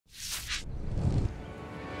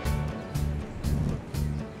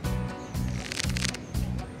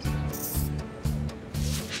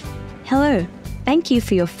Hello, thank you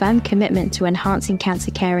for your firm commitment to enhancing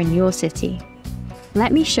cancer care in your city.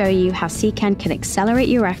 Let me show you how CCAN can accelerate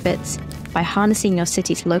your efforts by harnessing your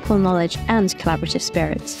city's local knowledge and collaborative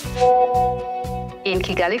spirit. In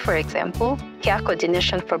Kigali, for example, care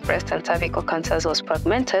coordination for breast and cervical cancers was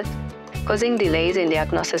fragmented, causing delays in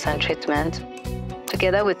diagnosis and treatment.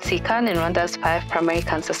 Together with CCAN in Rwanda's 5 primary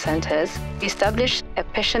cancer centers, we established a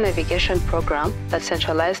patient navigation program that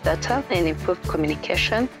centralized data and improved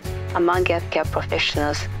communication among healthcare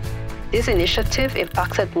professionals. This initiative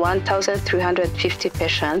impacted 1,350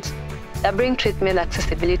 patients, doubling treatment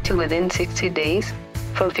accessibility within 60 days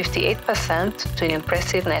from 58% to an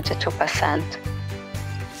impressive 92%.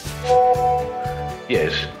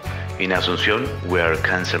 Yes, in Asunción, where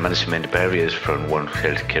cancer management varies from one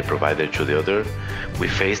healthcare provider to the other, we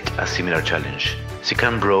faced a similar challenge.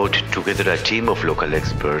 CCAN brought together a team of local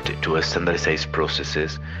experts to standardize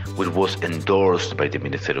processes, which was endorsed by the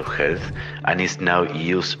Ministry of Health and is now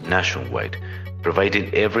used nationwide,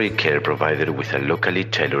 providing every care provider with a locally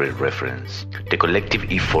tailored reference. The collective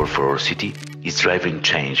effort for our city is driving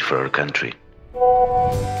change for our country.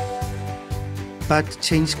 But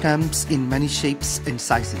change comes in many shapes and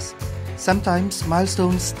sizes. Sometimes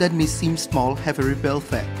milestones that may seem small have a ripple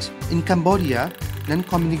effect. In Cambodia,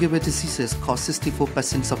 non-communicable diseases cause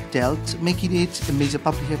 64% of deaths, making it a major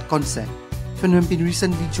public health concern. Phnom Penh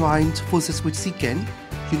recently joined forces with CCAN,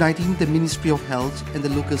 uniting the Ministry of Health and the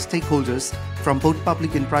local stakeholders from both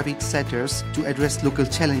public and private sectors to address local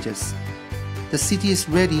challenges. The city is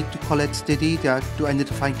ready to collect the data to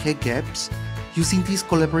identify care gaps, using these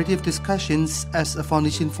collaborative discussions as a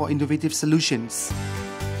foundation for innovative solutions.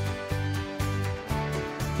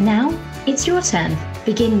 Now, it's your turn.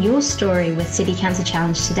 Begin your story with City Cancer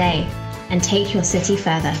Challenge today and take your city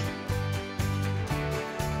further.